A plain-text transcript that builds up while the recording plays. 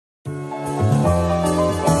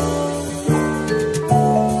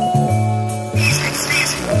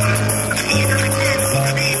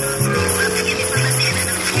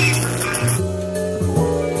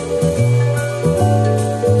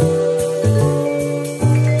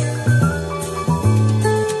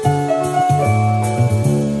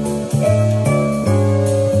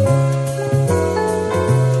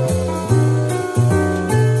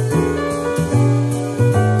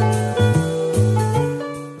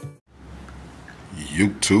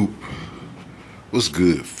YouTube, what's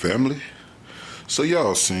good, family? So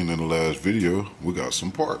y'all seen in the last video, we got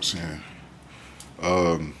some parts in.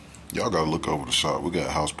 Y'all gotta look over the shop. We got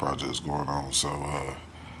house projects going on, so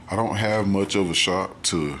I don't have much of a shop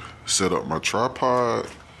to set up my tripod,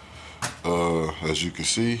 as you can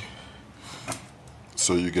see,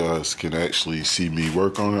 so you guys can actually see me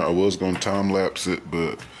work on it. I was gonna time lapse it,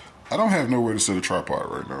 but I don't have nowhere to set a tripod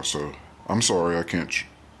right now, so I'm sorry I can't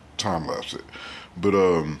time lapse it. But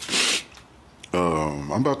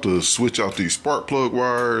I'm about to switch out these spark plug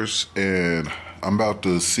wires, and I'm about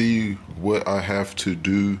to see what I have to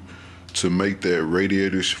do to make that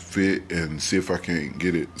radiator fit and see if I can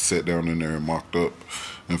get it set down in there and mocked up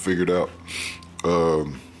and figured out.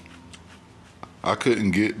 I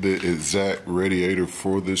couldn't get the exact radiator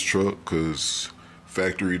for this truck because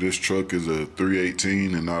factory this truck is a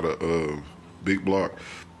 318 and not a big block.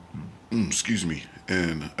 Excuse me.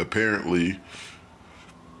 And apparently,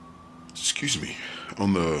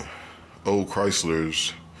 on the old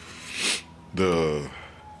Chryslers, the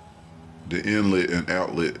inlet and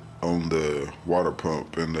outlet on the water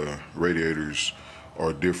pump and the radiators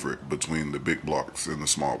are different between the big blocks and the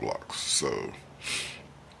small blocks. So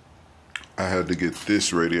I had to get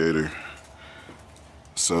this radiator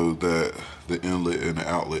so that the inlet and the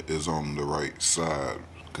outlet is on the right side,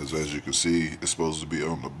 because as you can see, it's supposed to be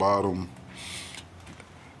on the bottom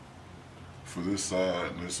for this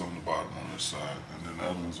side, and it's on the bottom on this side, and then the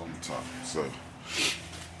other one's on the top. So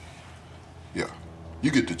yeah,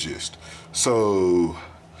 you get the gist. So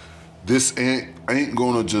this ain't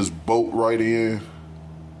gonna just bolt right in.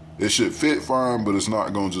 It should fit fine, but it's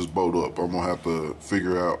not gonna just bolt up. I'm gonna have to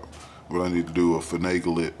figure out what I need to do, or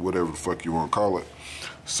finagle it, whatever the fuck you want to call it.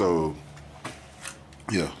 So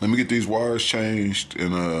yeah, let me get these wires changed,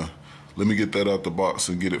 and let me get that out the box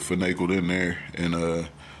and get it finagled in there, and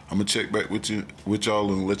I'm gonna check back with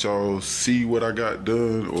y'all and let y'all see what I got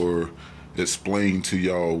done, or explain to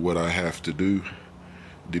y'all what I have to do,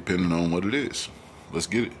 depending on what it is. Let's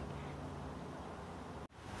get it.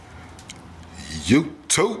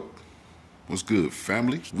 YouTube, what's good,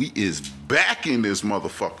 family? We is back in this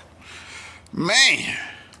motherfucker. Man,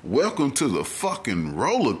 welcome to the fucking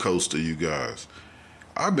roller coaster, you guys.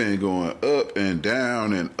 I've been going up and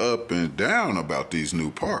down about these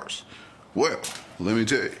new parts. Well, let me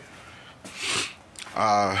tell you,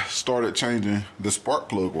 I started changing the spark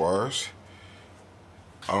plug wires.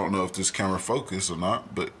 I don't know if this camera focus or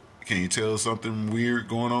not, but can you tell something weird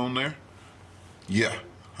going on there? Yeah,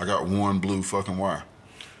 I got one blue fucking wire.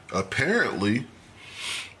 Apparently,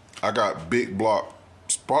 I got big block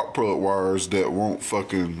spark plug wires that won't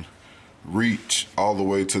fucking reach all the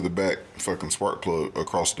way to the back fucking spark plug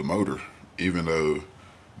across the motor, even though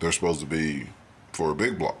they're supposed to be for a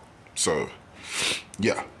big block. So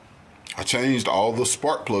yeah, I changed all the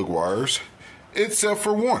spark plug wires except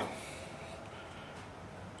for one,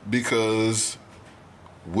 because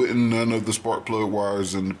wouldn't none of the spark plug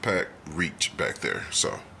wires in the pack reach back there.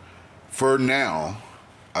 So for now,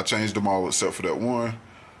 I changed them all except for that one.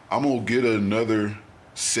 I'm gonna get another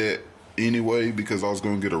set anyway, because I was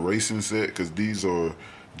gonna get a racing set, because these are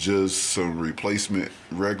just some replacement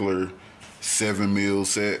regular 7mm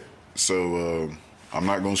set. So I'm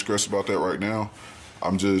not gonna stress about that right now.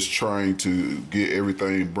 I'm just trying to get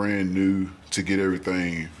everything brand new, to get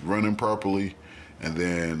everything running properly, and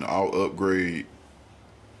then I'll upgrade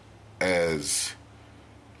as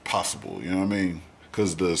possible, you know what I mean?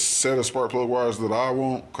 Because the set of spark plug wires that I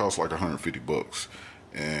want costs like 150 bucks.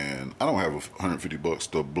 And I don't have 150 bucks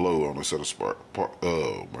to blow on a set of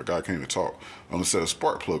oh my God, I can't even talk. On a set of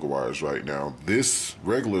spark plug wires right now. This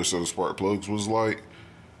regular set of spark plugs was like,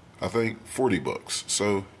 I think 40 bucks.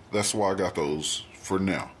 So that's why I got those for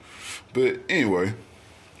now. But anyway,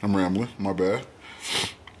 I'm rambling, my bad.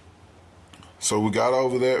 So we got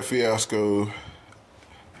over that fiasco.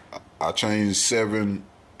 I changed 7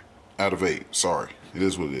 out of 8. Sorry, it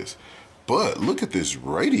is what it is. But look at this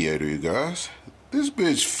radiator, you guys. This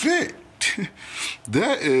bitch fit.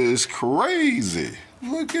 That is crazy.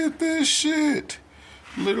 Look at this shit.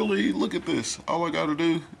 Literally, look at this. All I gotta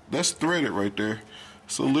do, that's threaded right there.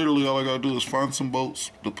 So literally all I gotta do is find some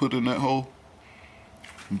bolts to put in that hole,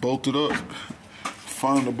 bolt it up,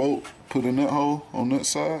 find a bolt, put in that hole on that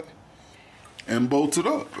side, and bolt it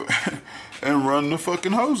up, and run the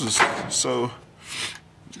fucking hoses. So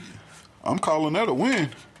I'm calling that a win.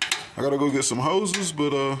 I gotta go get some hoses,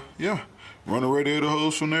 but yeah. Run a radiator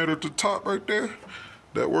hose from there to the top right there.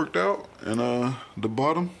 That worked out. And the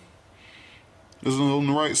bottom is on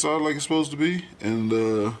the right side like it's supposed to be. And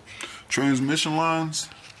the transmission lines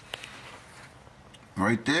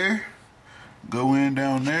right there, go in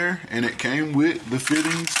down there, and it came with the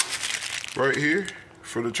fittings right here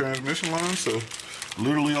for the transmission line. So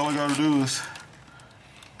literally all I gotta do is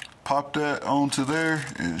pop that onto there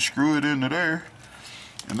and screw it into there,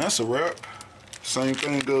 and that's a wrap. Same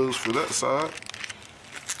thing goes for that side.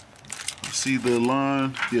 See the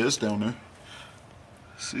line? Yeah, it's down there.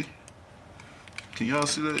 See? Can y'all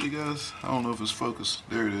see that, you guys? I don't know if it's focused.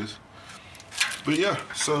 There it is. But yeah,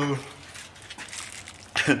 so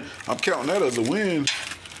I'm counting that as a win.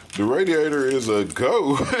 The radiator is a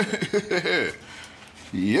go.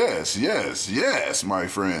 Yes, yes, yes, my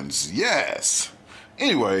friends, yes.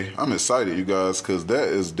 Anyway, I'm excited, you guys, because that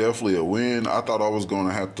is definitely a win. I thought I was going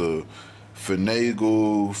to have to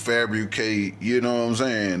finagle, fabricate, you know what I'm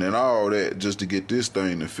saying, and all that just to get this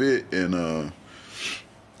thing to fit. And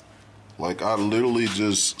like, I literally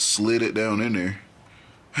just slid it down in there.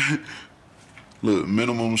 Look,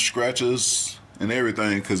 minimum scratches and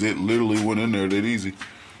everything, because it literally went in there that easy.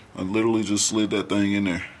 I literally just slid that thing in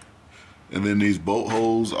there. And then these bolt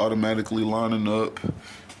holes automatically lining up.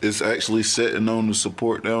 It's actually setting on the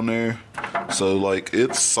support down there. So like,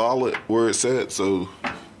 it's solid where it's at. So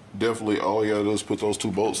definitely all you gotta do is put those 2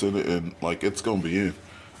 bolts in it, and like, it's gonna be in.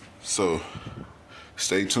 So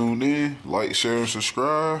stay tuned in, like, share, and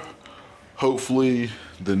subscribe. Hopefully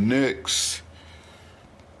the next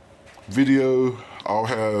video I'll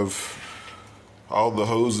have all the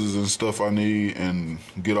hoses and stuff I need and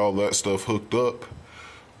get all that stuff hooked up.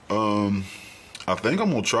 I think I'm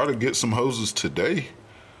gonna try to get some hoses today,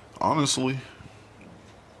 honestly.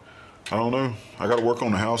 I don't know. I gotta work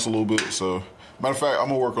on the house a little bit, so matter of fact, I'm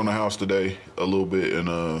gonna work on the house today a little bit, and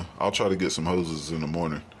I'll try to get some hoses in the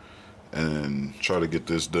morning and try to get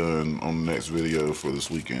this done on the next video for this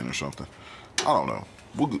weekend or something. I don't know.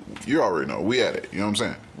 You already know. We at it. You know what I'm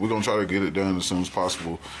saying? We're going to try to get it done as soon as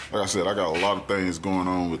possible. Like I said, I got a lot of things going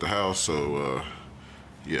on with the house. So,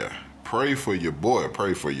 yeah. Pray for your boy.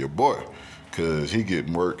 Pray for your boy. Because he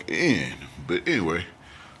getting work in. But anyway,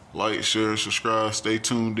 like, share, subscribe. Stay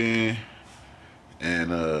tuned in.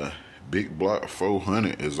 And Big Block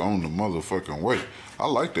 400 is on the motherfucking way. I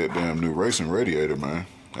like that damn new racing radiator, man.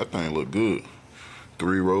 That thing look good.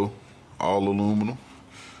 3-row. All aluminum.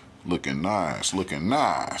 Looking nice, looking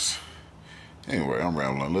nice. Anyway, I'm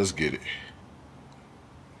rambling. Let's get it.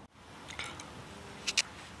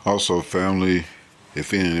 Also, family,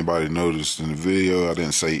 if anybody noticed in the video, I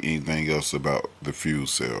didn't say anything else about the fuel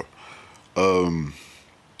cell. The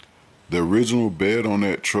original bed on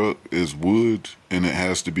that truck is wood, and it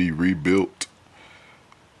has to be rebuilt.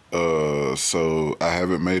 So I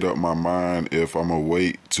haven't made up my mind if I'm gonna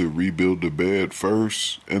wait to rebuild the bed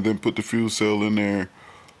first and then put the fuel cell in there,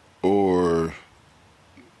 or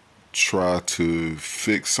try to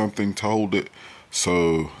fix something to hold it.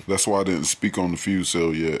 So that's why I didn't speak on the fuel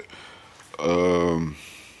cell yet.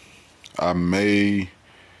 I may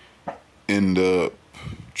end up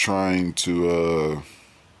trying to,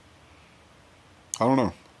 I don't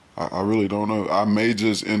know. I really don't know. I may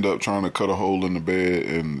just end up trying to cut a hole in the bed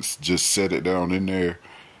and just set it down in there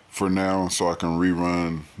for now so I can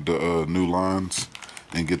rerun the new lines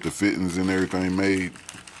and get the fittings and everything made.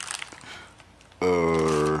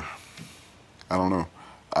 I don't know.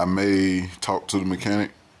 I may talk to the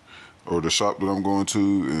mechanic or the shop that I'm going to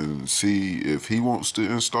and see if he wants to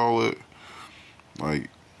install it. Like,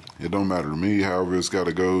 it don't matter to me. However it's got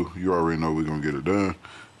to go, you already know we're going to get it done.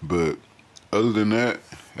 But other than that,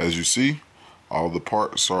 as you see, all the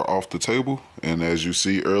parts are off the table. And as you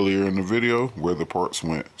see earlier in the video, where the parts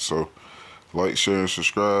went. So, like, share, and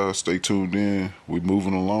subscribe. Stay tuned in. We're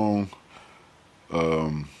moving along.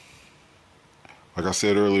 Like I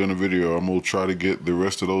said earlier in the video, I'm going to try to get the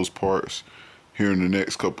rest of those parts here in the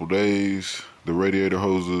next couple days. The radiator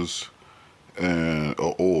hoses and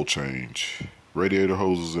an oil change. Radiator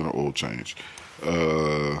hoses and an oil change.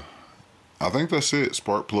 I think that's it.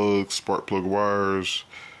 Spark plug wires.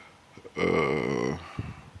 Yeah,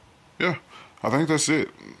 I think that's it.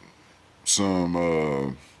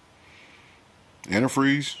 Some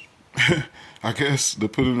antifreeze, I guess, to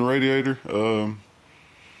put in the radiator.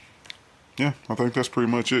 Yeah, I think that's pretty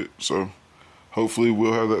much it. So hopefully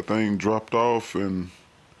we'll have that thing dropped off and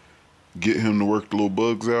get him to work the little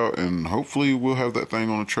bugs out, and hopefully we'll have that thing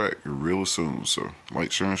on the track real soon. So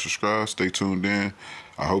like, share, and subscribe. Stay tuned in.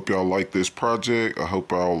 I hope y'all like this project. I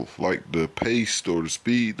hope y'all like the pace or the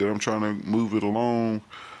speed that I'm trying to move it along.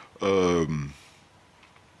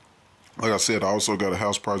 Like I said, I also got a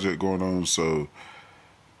house project going on, so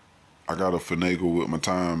I got to finagle with my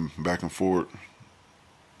time back and forth.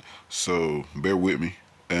 So bear with me.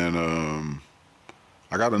 And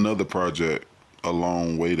I got another project, a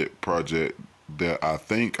long-waited project that I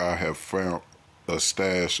think I have a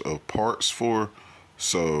stash of parts for.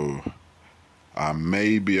 So I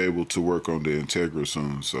may be able to work on the Integra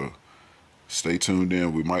soon. So stay tuned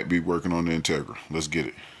in. We might be working on the Integra. Let's get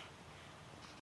it.